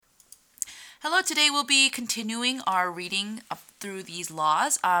Hello, today we'll be continuing our reading up through these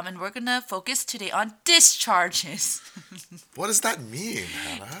laws, and we're going to focus today on discharges. What does that mean,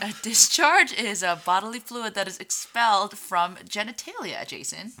 Hannah? A discharge is a bodily fluid that is expelled from genitalia,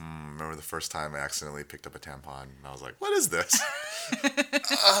 Jason. Remember the first time I accidentally picked up a tampon and I was like, what is this?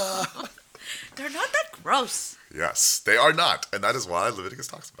 They're not that gross. Yes, they are not. And that is why Leviticus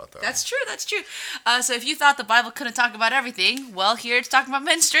talks about that. That's true. So if you thought the Bible couldn't talk about everything, well, here it's talking about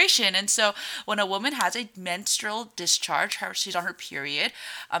menstruation. And so when a woman has a menstrual discharge, she's on her period,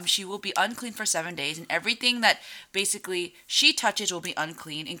 she will be unclean for 7 days. And everything that basically she touches will be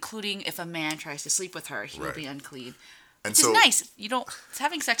unclean, including if a man tries to sleep with her, he will be unclean. And Which is nice.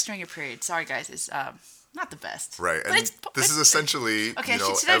 Having sex during your period, sorry guys, is not the best. Right. But And this is essentially, okay,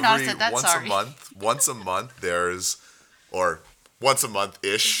 should I not have said that? once Sorry. once a month once a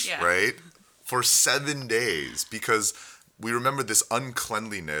month-ish, Yeah. right? For 7 days. Because we remember this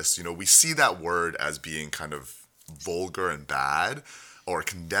uncleanliness, we see that word as being kind of vulgar and bad or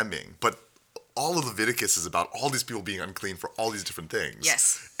condemning. But all of Leviticus is about all these people being unclean for all these different things.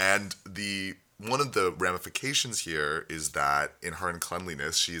 Yes. And one of the ramifications here is that in her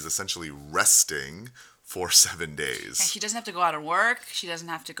uncleanliness, she is essentially resting for 7 days. And she doesn't have to go out and work. She doesn't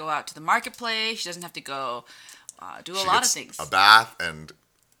have to go out to the marketplace. She doesn't have to go do a lot of things. A bath and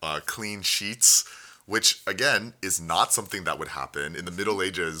clean sheets, which again is not something that would happen in the Middle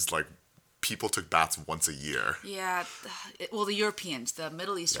Ages. Like, people took baths once a year. Yeah, the Europeans, the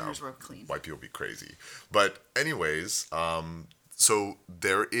Middle Easterners were clean. White people be crazy. But anyways, so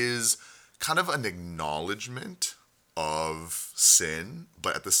there is kind of an acknowledgement of sin,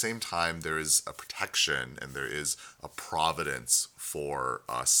 but at the same time there is a protection and there is a providence for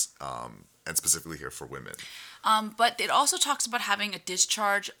us, and specifically here for women. But it also talks about having a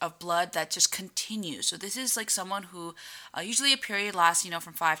discharge of blood that just continues. So this is like someone who, usually a period lasts,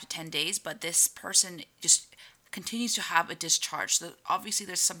 from 5 to 10 days, but this person just continues to have a discharge. So obviously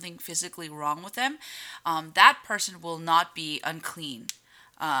there's something physically wrong with them. That person will not be unclean.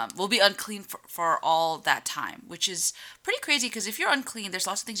 Will be unclean for all that time, which is pretty crazy because if you're unclean, there's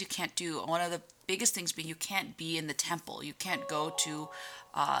lots of things you can't do. One of the biggest things being you can't be in the temple. You can't go to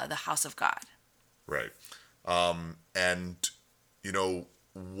the house of God. Right. And,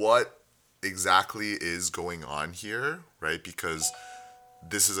 what exactly is going on here, right? Because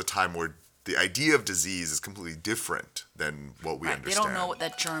this is a time where the idea of disease is completely different than what we understand. They don't know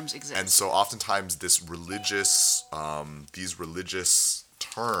that germs exist. And so oftentimes these religious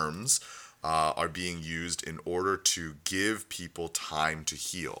terms are being used in order to give people time to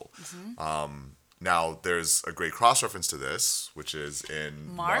heal. Mm-hmm. Now, there's a great cross-reference to this, which is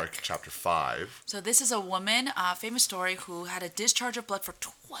in Mark chapter 5. So this is a woman, famous story, who had a discharge of blood for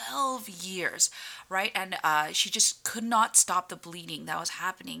 12 years, right? And she just could not stop the bleeding that was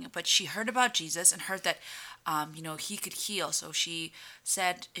happening. But she heard about Jesus and heard that, he could heal. So she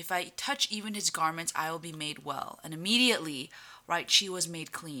said, if I touch even his garments, I will be made well. And immediately, right, she was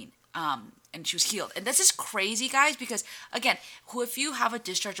made clean. And she was healed. And this is crazy, guys, because, again, if you have a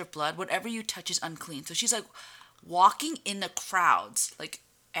discharge of blood, whatever you touch is unclean. So she's, walking in the crowds,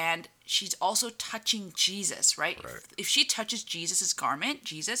 and she's also touching Jesus, right? If she touches Jesus' garment,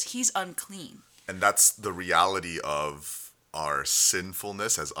 he's unclean. And that's the reality of our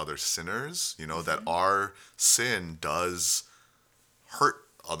sinfulness as other sinners, mm-hmm. that our sin does hurt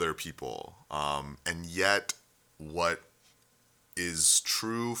other people. And yet, what is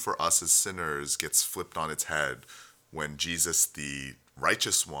true for us as sinners gets flipped on its head when Jesus, the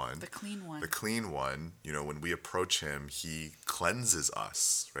righteous one, the clean one, when we approach him, he cleanses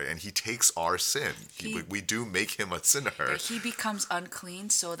us, right? And he takes our sin. We do make him a sinner. He becomes unclean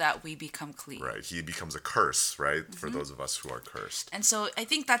so that we become clean. Right. He becomes a curse, right? Mm-hmm. For those of us who are cursed. And so I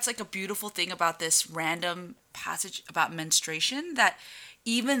think that's a beautiful thing about this random passage about menstruation, that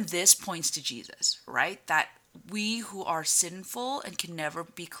even this points to Jesus, right? That we who are sinful and can never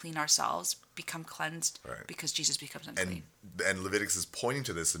be clean ourselves become cleansed because Jesus becomes unclean. And Leviticus is pointing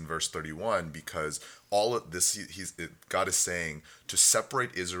to this in verse 31 because all of this, God is saying to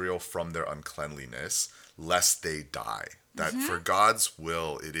separate Israel from their uncleanliness lest they die. That for God's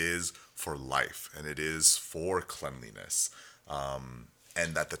will, it is for life and it is for cleanliness.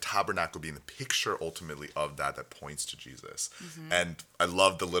 And that the tabernacle being the picture ultimately of that points to Jesus. Mm-hmm. And I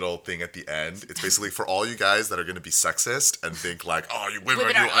love the little thing at the end. It's basically for all you guys that are going to be sexist and think you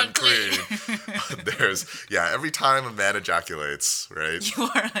women are unclean. There's, every time a man ejaculates, right?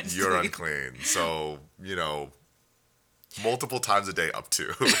 You're unclean. So, multiple times a day up to,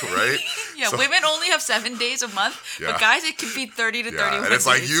 right? Yeah, So- women only have 7 days a month, Yeah. but guys, it can be 30 to Yeah, 31 and it's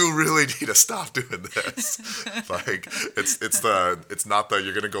like days. you really need to stop doing this. Like it's not that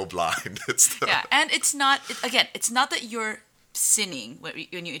you're gonna go blind. It's the, Yeah, and it's not, again, it's not that you're sinning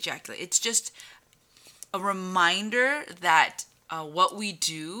when you ejaculate. It's just a reminder that what we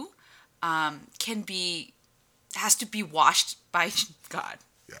do has to be washed by God.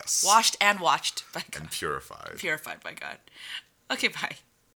 yes, Washed and watched by God. and purified. Purified by God. Okay, bye.